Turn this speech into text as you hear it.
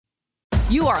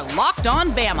You are Locked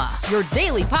On Bama, your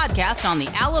daily podcast on the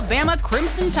Alabama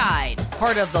Crimson Tide.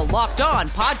 Part of the Locked On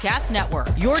Podcast Network,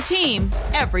 your team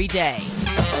every day.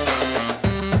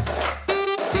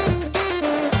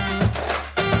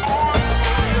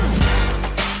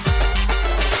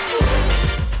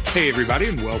 Hey, everybody,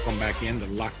 and welcome back into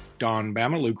Locked On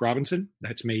Bama. Luke Robinson,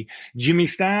 that's me. Jimmy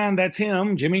Stein, that's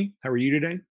him. Jimmy, how are you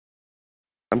today?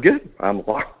 I'm good. I'm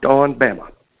Locked On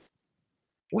Bama.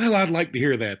 Well, I'd like to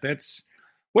hear that.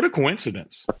 What a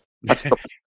coincidence.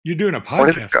 You're doing a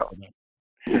Point podcast.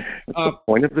 That's the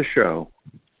point of the show.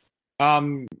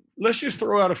 Let's just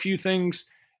throw out a few things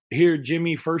here,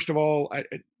 Jimmy. First of all,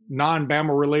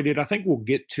 non-Bama related, I think we'll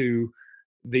get to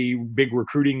the big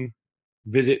recruiting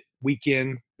visit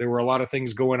weekend. There were a lot of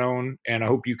things going on, and I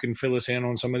hope you can fill us in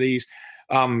on some of these.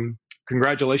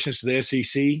 Congratulations to the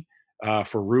SEC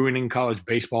for ruining college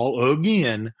baseball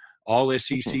again. All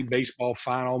SEC baseball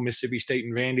final, Mississippi State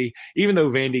and Vandy. Even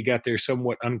though Vandy got there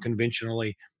somewhat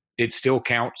unconventionally, it still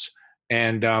counts.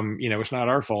 And, it's not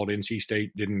our fault NC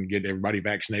State didn't get everybody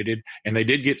vaccinated. And they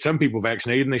did get some people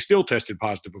vaccinated, and they still tested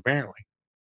positive, apparently.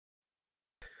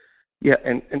 Yeah,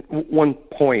 and one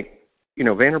point,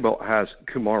 Vanderbilt has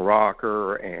Kumar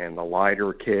Rocker and the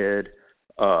Leiter kid.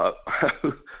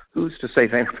 Who's to say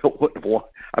Vanderbilt wouldn't have won?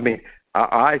 I mean,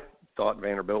 I thought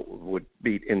Vanderbilt would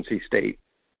beat NC State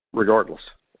regardless.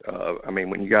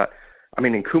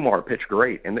 And Kumar pitched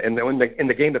great. And in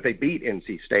the game that they beat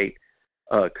NC State,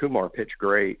 Kumar pitched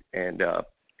great. And, I'm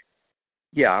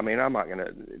not going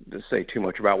to say too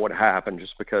much about what happened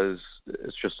just because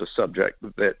it's just a subject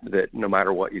that no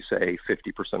matter what you say, 50%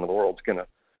 of the world's going to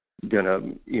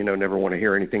never want to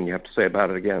hear anything you have to say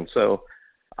about it again. So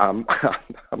I'm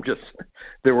just,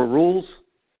 there were rules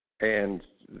and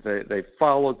they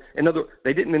followed.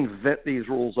 They didn't invent these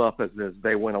rules up as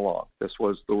they went along. This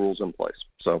was the rules in place.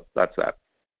 So that's that.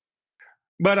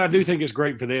 But I do think it's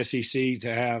great for the SEC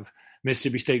to have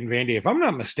Mississippi State and Vandy. If I'm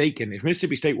not mistaken, if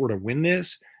Mississippi State were to win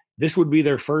this would be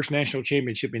their first national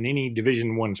championship in any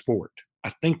Division I sport. I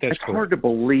think that's correct. It's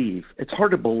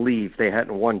hard to believe they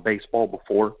hadn't won baseball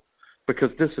before,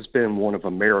 because this has been one of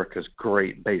America's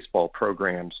great baseball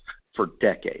programs for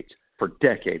decades. For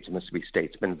decades, Mississippi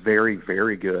State's been very,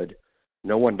 very good.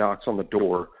 No one knocks on the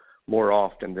door more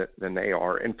often than they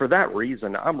are. And for that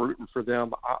reason, I'm rooting for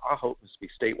them. I hope Mississippi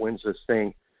State wins this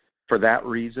thing. For that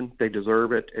reason, they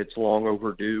deserve it. It's long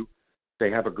overdue.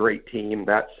 They have a great team.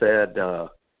 That said,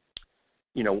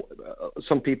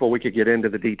 some people, we could get into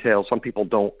the details. Some people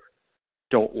don't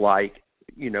like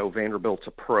Vanderbilt's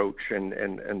approach and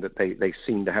that they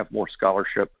seem to have more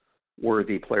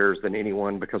scholarship-worthy players than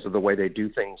anyone because of the way they do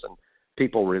things, and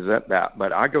people resent that.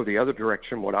 But I go the other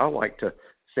direction. What I like to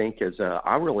think is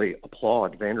I really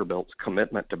applaud Vanderbilt's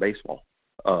commitment to baseball.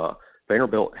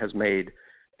 Vanderbilt has made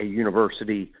a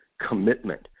university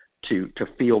commitment to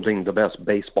fielding the best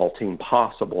baseball team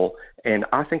possible, and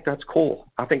I think that's cool.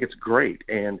 I think it's great,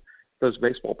 and those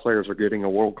baseball players are getting a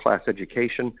world-class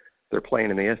education. They're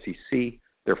playing in the SEC.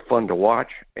 They're fun to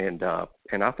watch, and I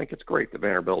think it's great that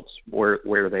Vanderbilt's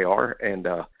where they are. And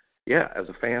as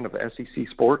a fan of SEC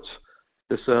sports,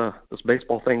 this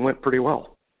baseball thing went pretty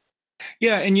well.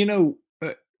 Yeah, and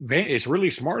it's really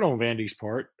smart on Vandy's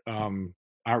part.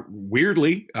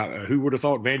 Weirdly, who would have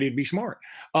thought Vandy'd be smart?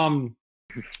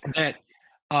 That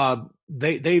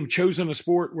they've chosen a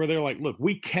sport where they're like, look,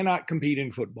 we cannot compete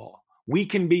in football. We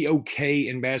can be okay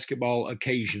in basketball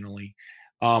occasionally.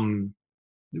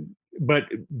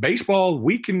 But baseball,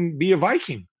 we can be a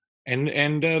Viking,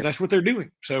 and that's what they're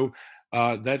doing. So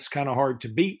that's kind of hard to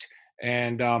beat.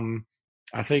 And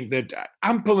I think that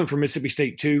I'm pulling for Mississippi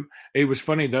State too. It was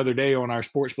funny the other day on our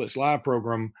Sports Blitz Live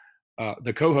program,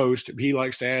 the co-host, he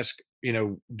likes to ask,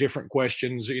 different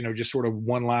questions, just sort of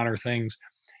one-liner things.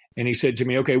 And he said to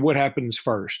me, okay, what happens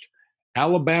first?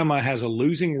 Alabama has a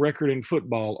losing record in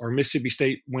football, or Mississippi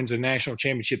State wins a national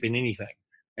championship in anything?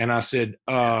 And I said,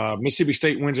 Mississippi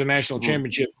State wins a national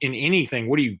championship in anything.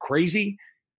 What are you, crazy?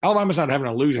 Alabama's not having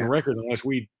a losing record unless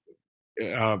we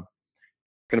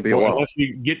unless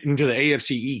we get into the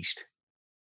AFC East.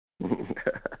 Yeah,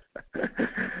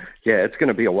 it's going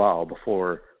to be a while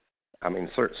before. I mean,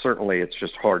 certainly it's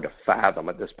just hard to fathom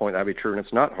at this point. That'd be true, and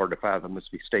it's not hard to fathom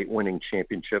Mississippi State winning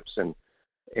championships. And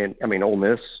Ole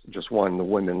Miss just won the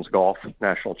women's golf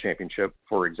national championship,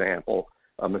 for example.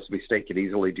 Mississippi State could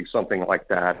easily do something like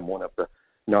that in one of the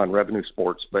non-revenue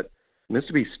sports. But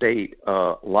Mississippi State,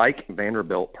 like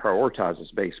Vanderbilt,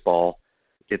 prioritizes baseball.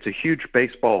 It's a huge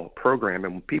baseball program,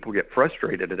 and when people get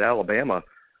frustrated at Alabama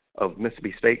of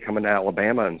Mississippi State coming to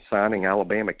Alabama and signing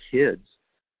Alabama kids,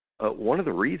 one of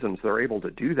the reasons they're able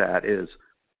to do that is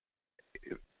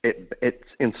it's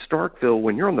in Starkville.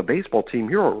 When you're on the baseball team,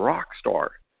 you're a rock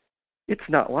star. It's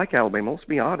not like Alabama. Let's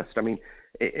be honest. I mean,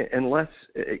 unless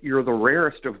you're the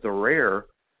rarest of the rare,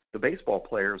 the baseball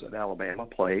players at Alabama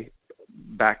play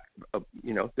back,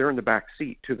 they're in the back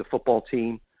seat to the football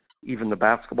team, even the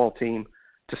basketball team,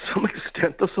 to some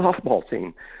extent the softball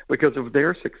team, because of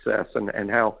their success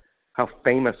and how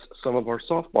famous some of our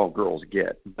softball girls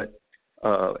get. But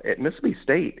at Mississippi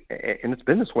State, and it's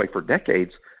been this way for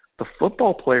decades, the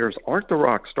football players aren't the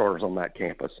rock stars on that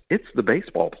campus. It's the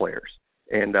baseball players.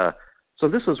 And so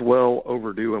this is well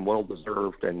overdue and well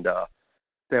deserved. And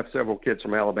they have several kids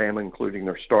from Alabama, including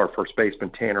their star first baseman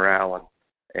Tanner Allen.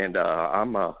 And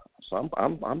I'm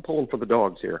pulling for the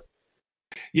Dogs here.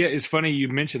 Yeah, it's funny you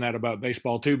mentioned that about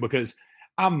baseball too, because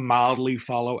I mildly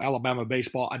follow Alabama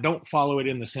baseball. I don't follow it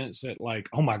in the sense that, like,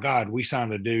 oh my God, we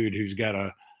signed a dude who's got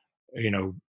an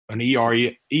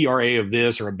ERA of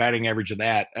this or a batting average of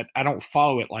that. I don't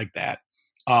follow it like that.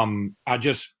 I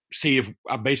just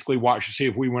basically watch to see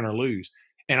if we win or lose.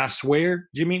 And I swear,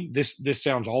 Jimmy, this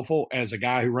sounds awful as a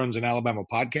guy who runs an Alabama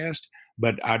podcast,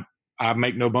 but I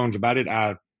make no bones about it.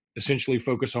 I essentially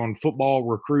focus on football,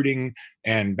 recruiting,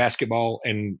 and basketball.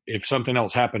 And if something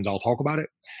else happens, I'll talk about it.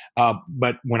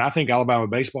 But when I think Alabama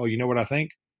baseball, you know what I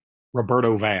think?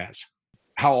 Roberto Vaz.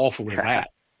 How awful is that?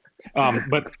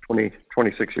 But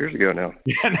 26 years ago now.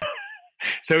 Yeah.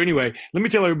 So anyway, let me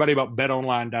tell everybody about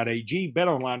betonline.ag.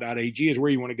 Betonline.ag is where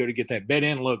you want to go to get that bet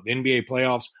in. Look, the NBA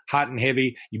playoffs, hot and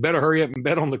heavy. You better hurry up and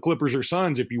bet on the Clippers or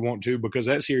Suns if you want to, because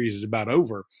that series is about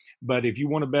over. But if you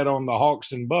want to bet on the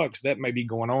Hawks and Bucks, that may be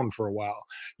going on for a while.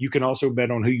 You can also bet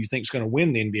on who you think is going to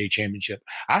win the NBA championship.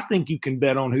 I think you can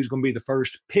bet on who's going to be the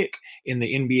first pick in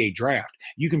the NBA draft.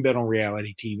 You can bet on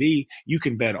reality TV. You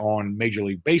can bet on Major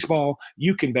League Baseball.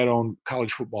 You can bet on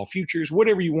college football futures,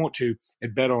 whatever you want to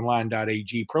at betonline.ag.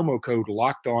 Promo code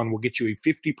Locked On will get you a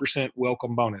 50%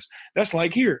 welcome bonus. That's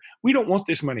like, here, we don't want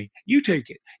this money. You take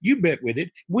it. You bet with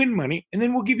it, win money, and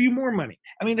then we'll give you more money.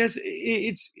 I mean, it's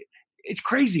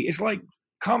crazy. It's like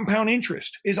compound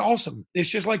interest. It's awesome. It's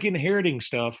just like inheriting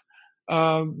stuff.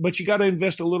 But you got to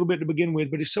invest a little bit to begin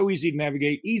with, but it's so easy to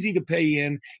navigate, easy to pay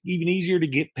in, even easier to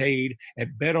get paid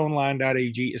at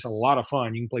betonline.ag. It's a lot of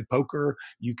fun. You can play poker.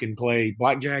 You can play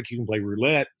blackjack. You can play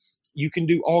roulette. You can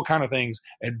do all kind of things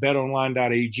at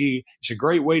betonline.ag. It's a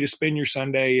great way to spend your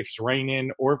Sunday if it's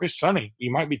raining or if it's sunny.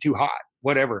 You might be too hot,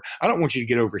 whatever. I don't want you to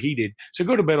get overheated. So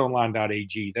go to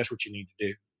betonline.ag. That's what you need to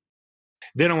do.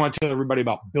 Then I want to tell everybody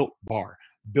about Built Bar.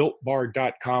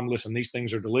 BuiltBar.com. Listen, these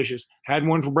things are delicious. Had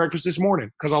one for breakfast this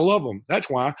morning because I love them. That's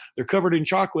why. They're covered in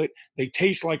chocolate. They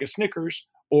taste like a Snickers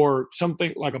or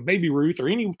something like a Baby Ruth or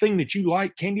anything that you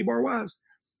like candy bar wise.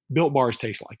 Built Bars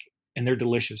taste like it. And they're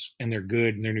delicious, and they're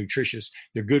good, and they're nutritious.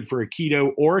 They're good for a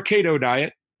keto or a keto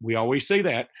diet. We always say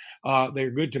that.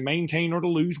 They're good to maintain or to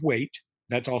lose weight.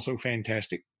 That's also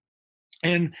fantastic.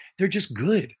 And they're just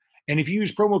good. And if you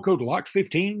use promo code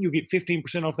LOCKED15, you'll get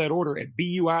 15% off that order at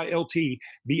BUILTBAR.com,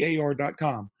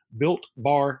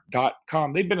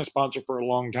 BuiltBar.com. They've been a sponsor for a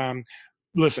long time.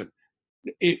 Listen,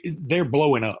 they're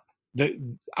blowing up.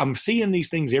 I'm seeing these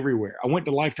things everywhere. I went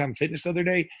to Lifetime Fitness the other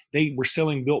day. They were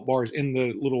selling Built Bars in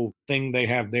the little thing they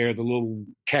have there, the little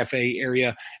cafe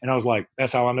area. And I was like,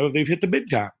 that's how I know they've hit the big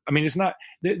time. I mean,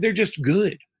 they're just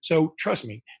good. So trust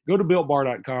me, go to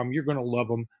BuiltBar.com. You're going to love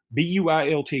them.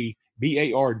 BuiltBar.com.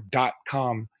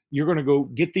 You're going to go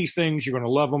get these things. You're going to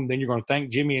love them. Then you're going to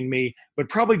thank Jimmy and me, but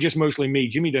probably just mostly me.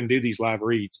 Jimmy doesn't do these live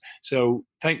reads. So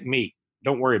thank me.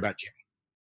 Don't worry about Jimmy.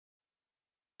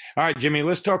 All right, Jimmy,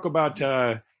 let's talk about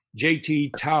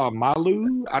JT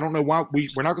Talamalu. I don't know why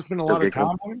we're not going to spend a lot of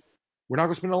time on him. We're not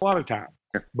going to spend a lot of time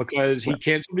because he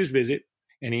canceled his visit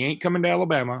and he ain't coming to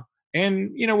Alabama.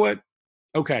 And you know what?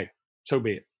 Okay, so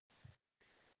be it.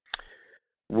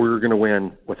 We're going to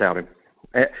win without him.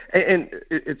 And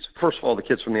it's, first of all, the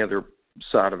kids from the other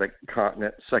side of the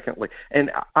continent. Secondly, and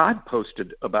I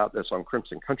posted about this on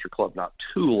Crimson Country Club not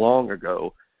too long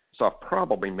ago, so I've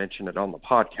probably mentioned it on the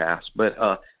podcast,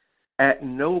 but at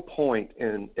no point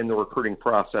in the recruiting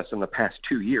process in the past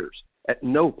 2 years, at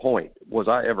no point was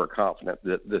I ever confident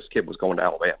that this kid was going to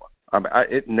Alabama.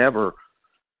 It never,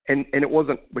 and it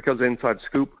wasn't because of Inside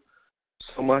Scoop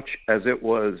so much as it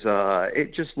was,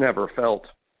 it just never felt,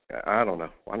 I don't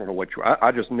know what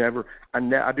I just never,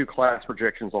 I do class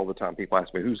projections all the time. People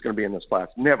ask me, who's going to be in this class?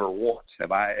 Never once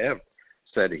have I ever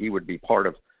said he would be part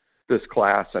of this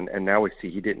class, and now we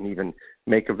see he didn't even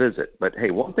make a visit. But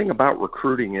hey, one thing about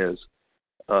recruiting is,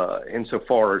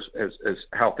 insofar as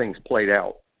how things play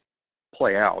out,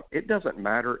 it doesn't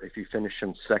matter if you finish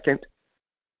in second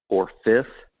or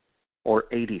fifth or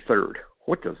 83rd.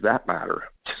 what does that matter?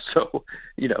 So,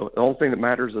 the only thing that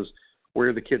matters is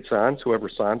where the kid signs. Whoever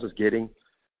signs is getting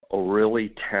a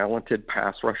really talented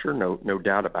pass rusher, no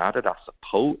doubt about it. I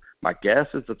suppose my guess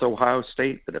is it's Ohio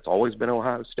State, but it's always been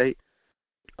Ohio State.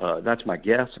 That's my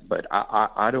guess, but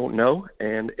I don't know,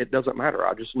 and it doesn't matter.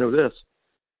 I just know this.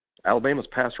 Alabama's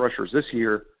pass rushers this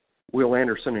year, Will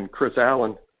Anderson and Chris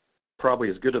Allen, probably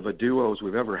as good of a duo as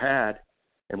we've ever had,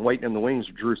 and waiting in the wings,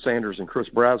 Drew Sanders and Chris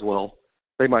Braswell,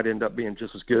 they might end up being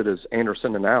just as good as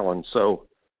Anderson and Allen. So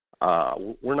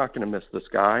we're not going to miss this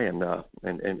guy,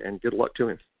 and good luck to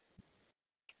him.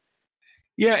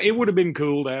 Yeah, it would have been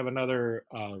cool to have another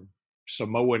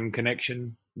Samoan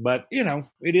connection, but,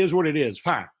 it is what it is.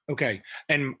 Fine. Okay.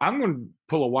 And I'm going to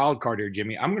pull a wild card here,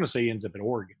 Jimmy. I'm going to say he ends up at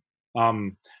Oregon.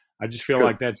 I just feel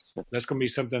like that's going to be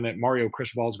something that Mario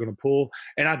Cristobal is going to pull,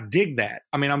 and I dig that.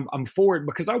 I mean, I'm for it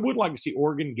because I would like to see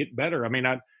Oregon get better. I mean,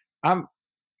 I'm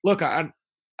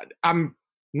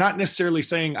not necessarily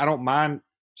saying I don't mind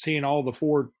seeing all the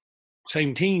four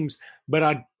same teams, but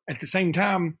at the same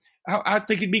time, I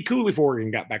think it'd be cool if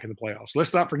Oregon got back in the playoffs.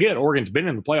 Let's not forget, Oregon's been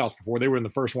in the playoffs before. They were in the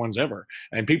first ones ever,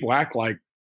 and people act like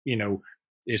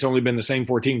it's only been the same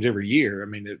four teams every year. I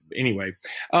mean, anyway,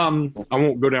 I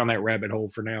won't go down that rabbit hole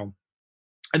for now.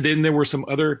 And then there were some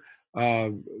other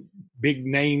big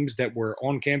names that were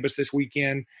on campus this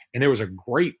weekend, and there was a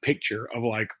great picture of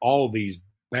like all these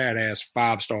badass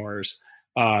 5-stars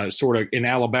sort of in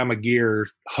Alabama gear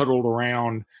huddled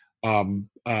around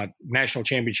national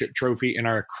championship trophy in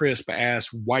our crisp-ass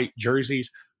white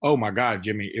jerseys. Oh, my God,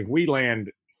 Jimmy, if we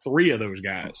land 3 of those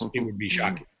guys, it would be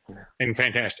shocking and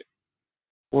fantastic.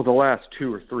 Well, the last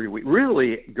 2 or 3 weeks,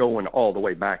 really going all the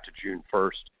way back to June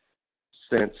 1st,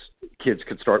 since kids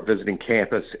could start visiting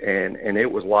campus, and it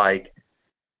was like,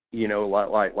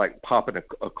 like popping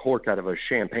a cork out of a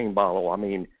champagne bottle. I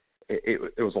mean,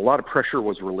 it was a lot of pressure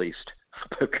was released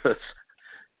because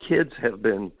kids have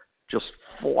been just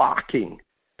flocking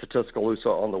to Tuscaloosa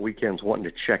on the weekends, wanting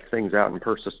to check things out in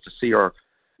person, to see our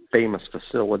famous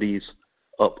facilities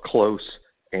up close,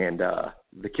 and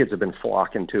the kids have been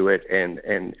flocking to it,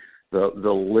 and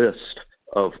the list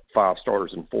of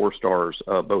 5-stars and 4-stars,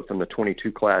 both in the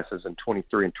 22 classes and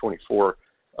 23 and 24,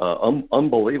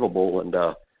 unbelievable.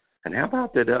 And how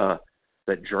about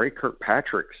that Dre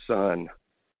Kirkpatrick's son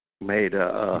made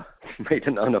an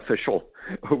unofficial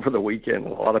over the weekend?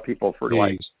 A lot of people were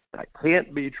like, that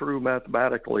can't be true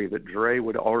mathematically that Dre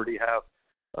would already have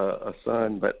a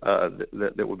son, but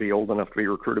that would be old enough to be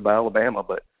recruited by Alabama.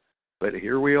 But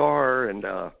here we are, and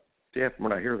from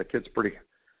what I hear, the kid's pretty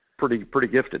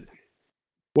gifted.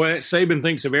 Well, Saban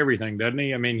thinks of everything, doesn't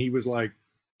he? I mean, he was like,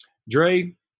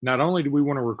 Dre, not only do we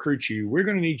want to recruit you, we're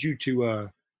going to need you to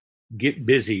get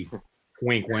busy,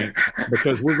 wink, wink,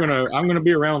 because I'm going to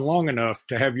be around long enough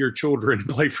to have your children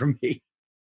play for me.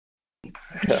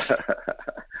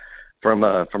 From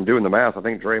doing the math, I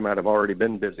think Dre might have already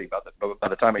been busy by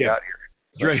the time he got here.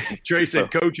 So, Dre said,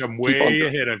 Coach, I'm way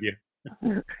ahead of you.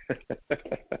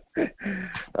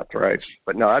 That's right.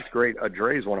 But no, that's great.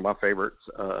 Dre's one of my favorites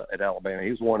at Alabama.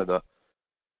 He's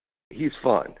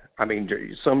fun. I mean,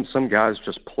 some guys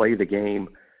just play the game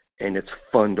and it's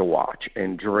fun to watch.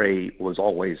 And Dre was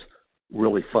always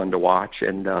really fun to watch,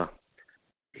 and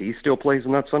he still plays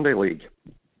in that Sunday league.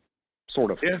 Sort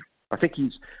of. Yeah. I think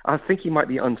he might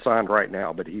be unsigned right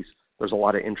now, but there's a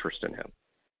lot of interest in him.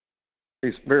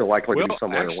 He's very likely to be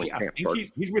somewhere when camp starts.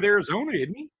 He's with Arizona,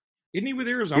 isn't he? Isn't he with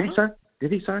Arizona?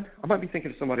 Did he sign? I might be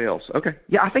thinking of somebody else. Okay.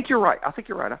 Yeah, I think you're right. I think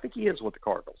he is with the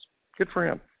Cardinals. Good for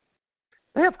him.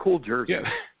 They have cool jerseys. Yeah.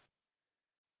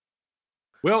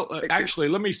 Well, actually,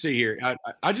 let me see here.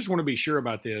 I just want to be sure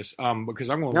about this because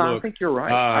I'm going to look. I think you're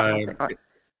right.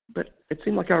 But it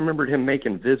seemed like I remembered him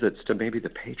making visits to maybe the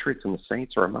Patriots and the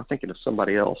Saints, or am I thinking of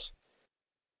somebody else?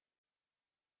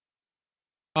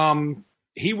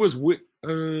 He was with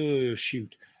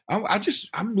shoot.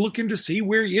 I'm looking to see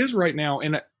where he is right now,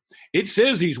 and it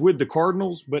says he's with the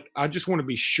Cardinals, but I just want to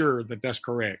be sure that that's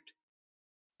correct.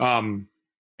 And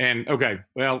okay,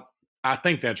 well, I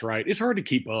think that's right. It's hard to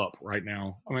keep up right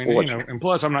now. I mean, and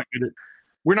plus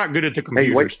we're not good at the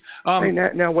computers.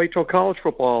 Now wait till college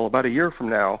football about a year from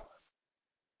now.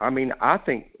 I mean, I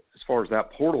think as far as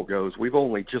that portal goes, we've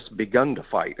only just begun to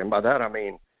fight. And by that, I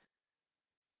mean,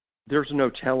 there's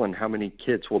no telling how many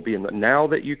kids will be in now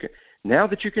that you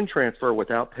can transfer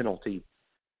without penalty.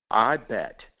 I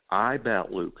bet,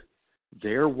 Luke,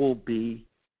 there will be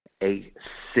a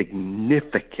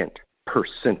significant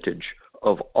percentage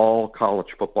of all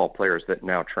college football players that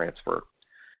now transfer.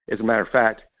 As a matter of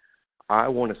fact, I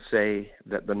want to say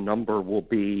that the number will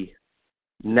be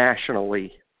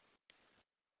nationally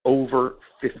over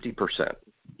 50%.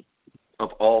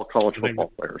 of all college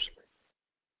football players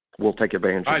will take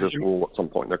advantage of this rule at some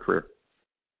point in their career.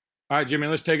 All right, Jimmy,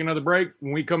 let's take another break.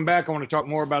 When we come back, I want to talk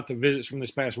more about the visits from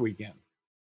this past weekend.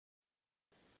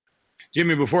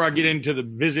 Jimmy, before I get into the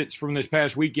visits from this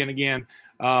past weekend again,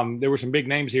 there were some big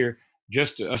names here.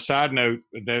 Just a side note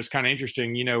that's kind of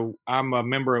interesting. You know, I'm a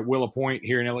member at Willow Point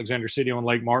here in Alexander City on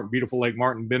Lake Martin, beautiful Lake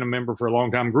Martin, been a member for a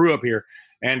long time, grew up here.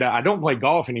 And I don't play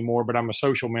golf anymore, but I'm a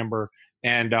social member.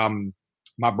 And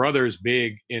my brother is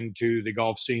big into the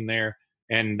golf scene there.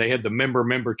 And they had the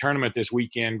member tournament this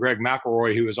weekend. Greg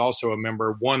McElroy, who is also a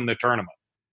member, won the tournament.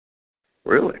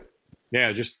 Really?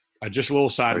 Yeah, just a little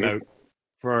side note.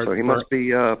 So he must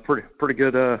be pretty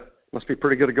good. Must be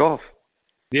pretty good at golf.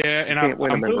 Yeah, and I'm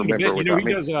willing to bet. You know,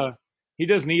 he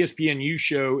does an ESPNU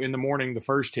show in the morning, the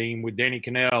first team with Danny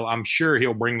Cannell. I'm sure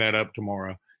he'll bring that up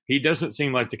tomorrow. He doesn't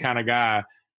seem like the kind of guy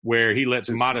where he lets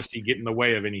modesty get in the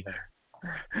way of anything.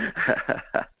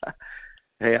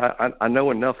 Hey, I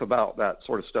know enough about that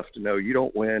sort of stuff to know you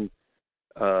don't win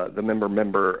the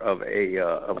member of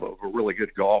a really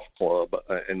good golf club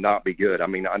and not be good. I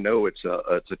mean, I know it's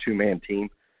a two-man team,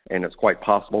 and it's quite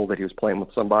possible that he was playing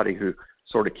with somebody who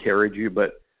sort of carried you,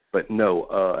 but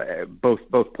no,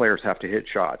 both players have to hit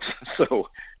shots. So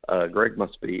Greg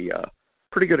must be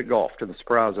pretty good at golf, to the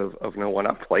surprise of no one.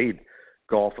 I played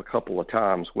golf a couple of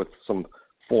times with some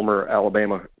former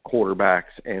Alabama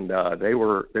quarterbacks, and they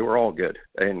were all good.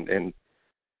 And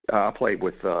I played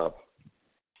with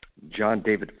John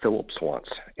David Phillips once,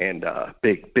 and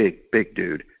big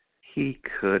dude. He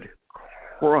could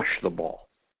crush the ball.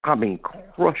 I mean,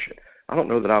 crush it. I don't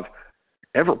know that I've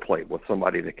ever played with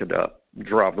somebody that could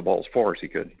drive the ball as far as he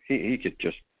could. He could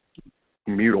just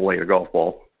mutilate a golf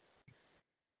ball.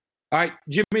 All right,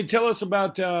 Jimmy, tell us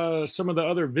about some of the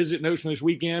other visit notes from this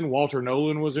weekend. Walter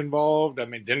Nolan was involved. I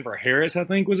mean, Denver Harris, I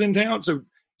think, was in town. So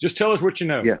just tell us what you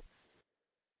know. Yeah.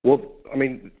 Well, I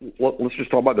mean, let's just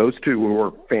talk about those two who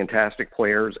were fantastic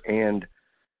players. And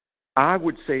I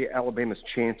would say Alabama's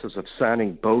chances of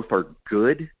signing both are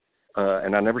good.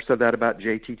 And I never said that about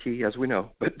JTT, as we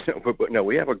know. But no,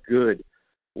 we have a good,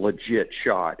 legit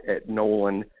shot at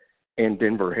Nolan and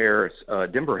Denver Harris.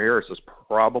 Denver Harris is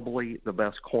probably the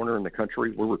best corner in the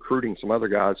country. We're recruiting some other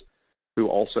guys who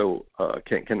also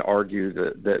can argue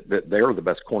that they're the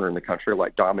best corner in the country,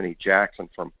 like Dominique Jackson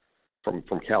from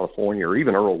California, or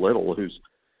even Earl Little, who's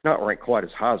not ranked quite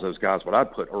as high as those guys, but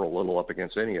I'd put Earl Little up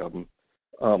against any of them.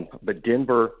 But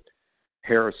Denver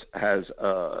Harris has,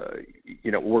 we're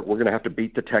going to have to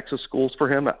beat the Texas schools for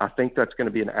him. I think that's going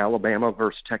to be an Alabama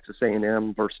versus Texas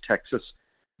A&M versus Texas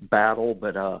battle,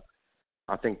 but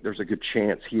I think there's a good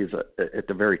chance he is at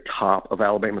the very top of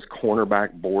Alabama's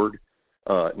cornerback board.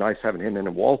 Nice having him in.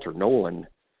 And Walter Nolan,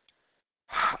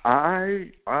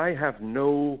 I have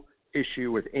no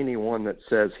issue with anyone that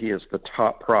says he is the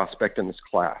top prospect in this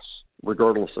class,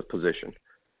 regardless of position.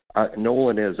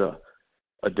 Nolan is a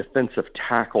defensive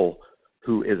tackle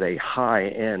who is a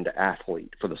high-end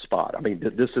athlete for the spot. I mean,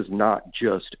 this is not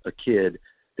just a kid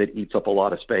that eats up a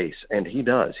lot of space, and he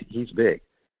does. He's big,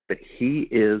 but he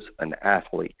is an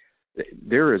athlete.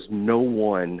 There is no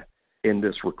one in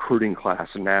this recruiting class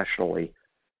nationally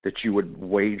that you would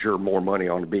wager more money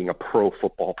on being a pro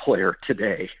football player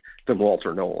today than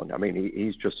Walter Nolan. I mean,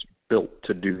 he's just built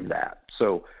to do that.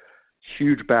 So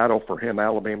huge battle for him.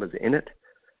 Alabama's in it.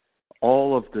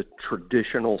 All of the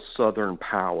traditional Southern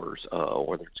powers,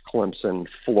 whether it's Clemson,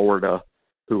 Florida,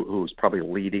 who's probably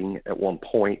leading at one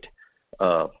point,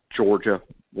 Georgia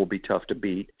will be tough to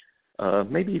beat,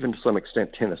 maybe even to some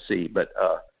extent Tennessee. But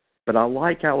I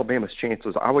like Alabama's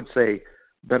chances. I would say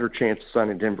better chance of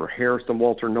signing Denver Harris than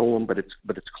Walter Nolan, but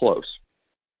it's close.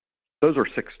 Those are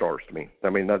 6 stars to me.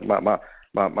 I mean, that's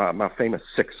my famous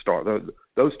 6 star.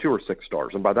 Those two are 6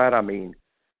 stars, and by that I mean,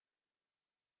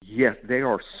 yes, they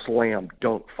are slam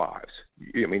dunk 5s.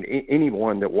 I mean,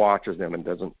 anyone that watches them and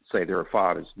doesn't say they're a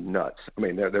 5 is nuts. I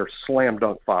mean, they're slam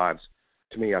dunk 5s.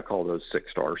 To me, I call those 6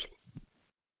 stars.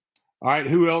 All right,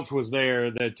 who else was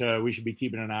there that we should be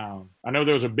keeping an eye on? I know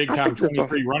there was a big-time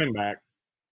 23 running back.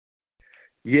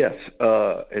 Yes,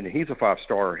 and he's a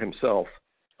 5-star himself.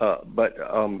 But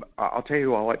I'll tell you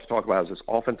who I like to talk about is this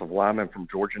offensive lineman from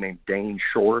Georgia named Dane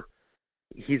Shore.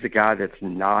 He's a guy that's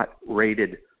not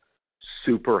rated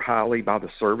super highly by the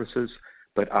services,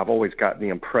 but I've always gotten the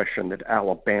impression that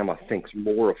Alabama thinks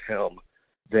more of him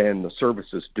than the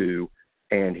services do,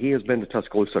 and he has been to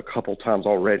Tuscaloosa a couple times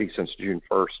already since June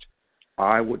 1st.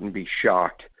 I wouldn't be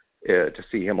shocked to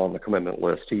see him on the commitment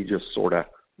list. He just sort of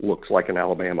looks like an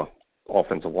Alabama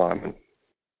offensive lineman.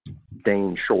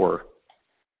 Dane Shore.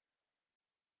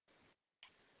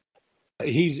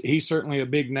 he's certainly a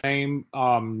big name.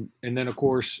 And then, of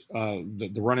course,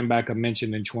 the running back I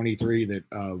mentioned in 23 that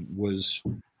was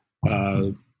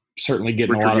certainly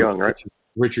getting Richard a lot Young, of right?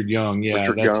 Richard Young, yeah,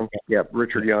 Richard Young, yeah,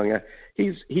 Richard Young.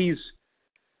 He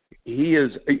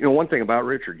is. One thing about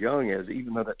Richard Young is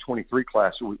even though that 23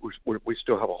 class, we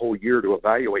still have a whole year to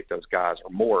evaluate those guys,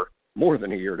 or more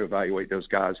than a year to evaluate those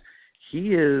guys.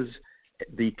 He is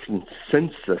the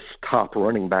consensus top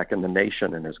running back in the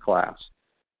nation in his class.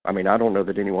 I mean, I don't know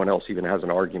that anyone else even has an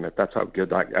argument. That's how good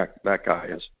that guy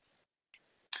is.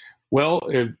 Well,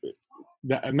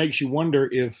 that makes you wonder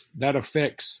if that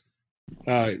affects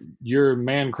your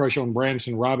man crush on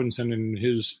Branson Robinson and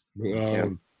his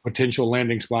potential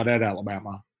landing spot at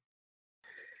Alabama.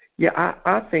 Yeah,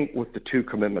 I think with the two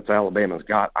commitments Alabama's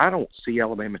got, I don't see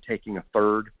Alabama taking a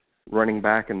third running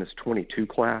back in this 22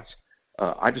 class.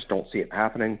 I just don't see it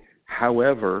happening.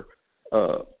 However,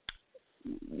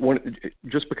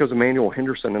 just because Emmanuel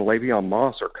Henderson and Le'Veon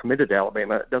Moss are committed to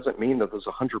Alabama, it doesn't mean that there's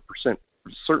 100%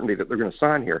 certainty that they're going to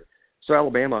sign here. So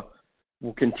Alabama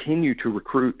will continue to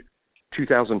recruit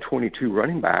 2022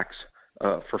 running backs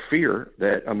for fear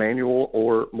that Emmanuel,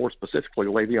 or more specifically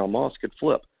Le'Veon Moss, could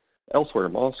flip elsewhere.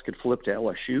 Moss could flip to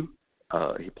LSU.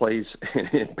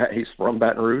 He's from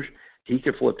Baton Rouge. He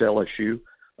could flip to LSU.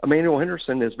 Emmanuel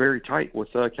Henderson is very tight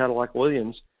with Cadillac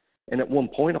Williams. And at one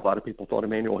point, a lot of people thought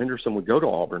Emmanuel Henderson would go to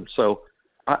Auburn. So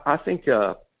I think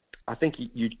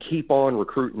you'd keep on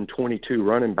recruiting 22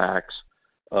 running backs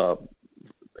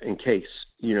in case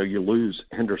you lose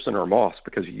Henderson or Moss,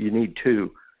 because you need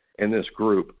two in this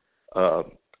group.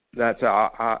 That's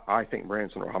I think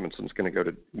Branson Robinson's going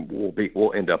to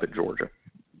will end up at Georgia,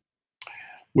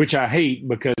 which I hate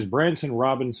because Branson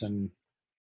Robinson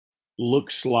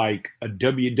looks like a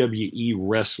WWE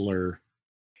wrestler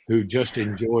who just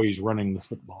enjoys running the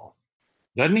football,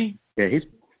 doesn't he? Yeah,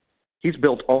 he's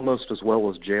built almost as well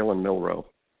as Jalen Milroe.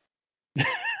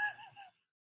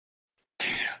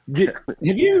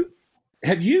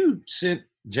 Have you sent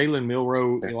Jalen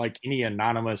Milroe like any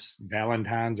anonymous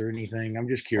Valentines or anything? I'm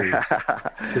just curious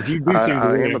because you do seem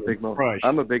to be a big Milroe.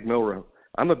 I'm a big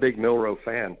Milroe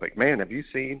fan. But man, have you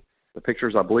seen the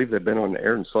pictures? I believe they've been on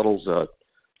Aaron Suttle's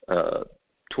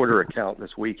Twitter account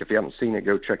this week. If you haven't seen it,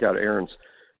 go check out Aaron's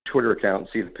Twitter account and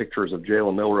see the pictures of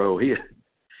Jalen Milroe.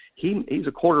 He's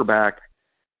a quarterback.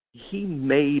 He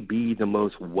may be the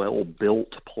most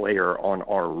well-built player on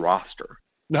our roster.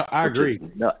 No, I agree.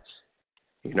 Nuts.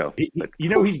 He's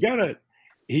got a,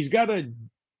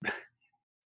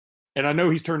 and I know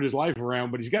he's turned his life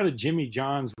around, but he's got a Jimmy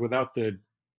Johns without the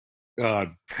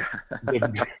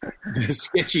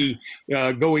sketchy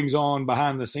goings on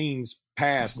behind the scenes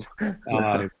past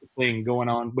thing going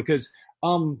on. Because,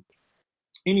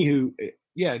 anywho,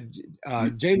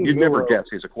 Jalen. You'd never guess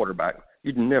he's a quarterback.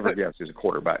 You'd never guess he's a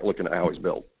quarterback looking at how he's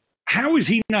built. How is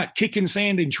he not kicking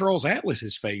sand in Charles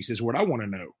Atlas's face is what I want to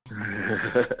know.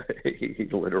 He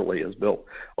literally is built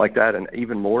like that. And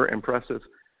even more impressive,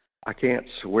 I can't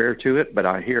swear to it, but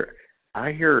I hear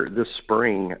this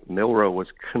spring Milroe was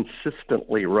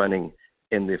consistently running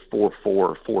in the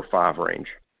 4.4, 4.5 range.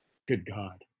 Good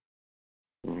God.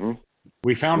 Mm-hmm.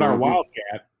 We found our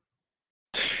Wildcat,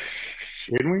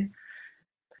 didn't we?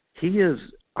 He is.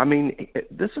 I mean,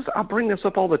 I bring this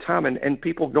up all the time, and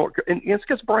people don't. And it's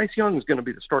because Bryce Young is going to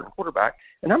be the starting quarterback,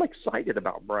 and I'm excited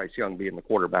about Bryce Young being the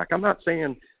quarterback. I'm not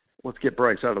saying let's get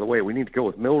Bryce out of the way. We need to go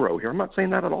with Milroe here. I'm not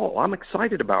saying that at all. I'm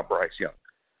excited about Bryce Young.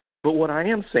 But what I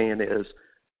am saying is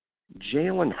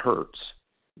Jalen Hurts,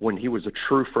 when he was a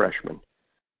true freshman,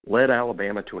 led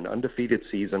Alabama to an undefeated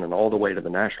season and all the way to the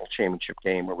national championship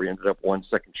game where we ended up 1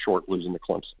 second short losing to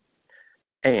Clemson.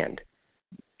 And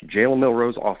Jalen Milroe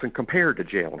is often compared to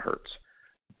Jalen Hurts,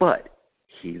 but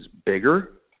he's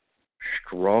bigger,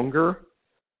 stronger,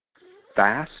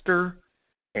 faster,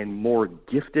 and more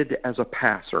gifted as a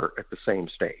passer at the same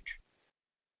stage.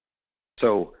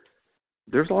 So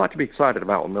there's a lot to be excited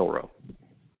about with Milroe.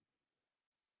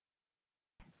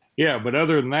 Yeah, but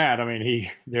other than that, I mean,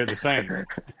 they're the same.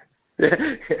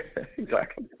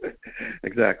 Exactly.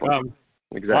 All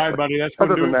right, buddy. That's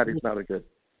other than that, he's not a good.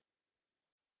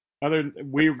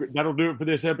 That'll do it for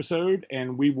this episode,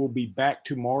 and we will be back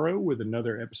tomorrow with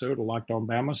another episode of Locked On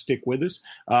Bama. Stick with us.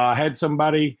 I had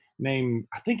somebody named,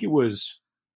 I think it was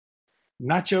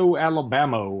Nacho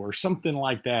Alabama or something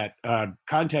like that,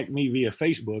 contact me via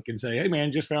Facebook and say, hey,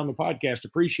 man, just found the podcast.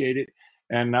 Appreciate it.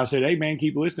 And I said, hey, man,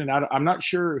 keep listening. I'm not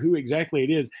sure who exactly it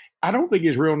is. I don't think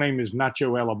his real name is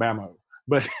Nacho Alabama,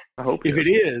 but if it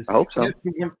is, I hope so.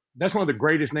 That's one of the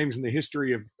greatest names in the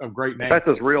history of great names. If that's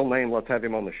his real name, let's have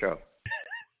him on the show.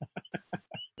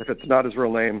 If it's not his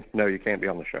real name, no, you can't be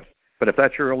on the show. But if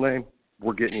that's your real name,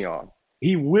 we're getting you on.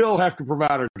 he will have to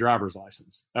provide a driver's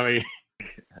license. I mean,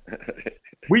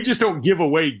 we just don't give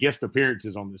away guest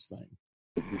appearances on this thing.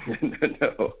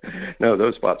 No,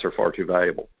 those spots are far too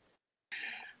valuable.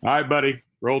 All right, buddy.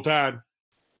 Roll Tide.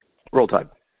 Roll Tide.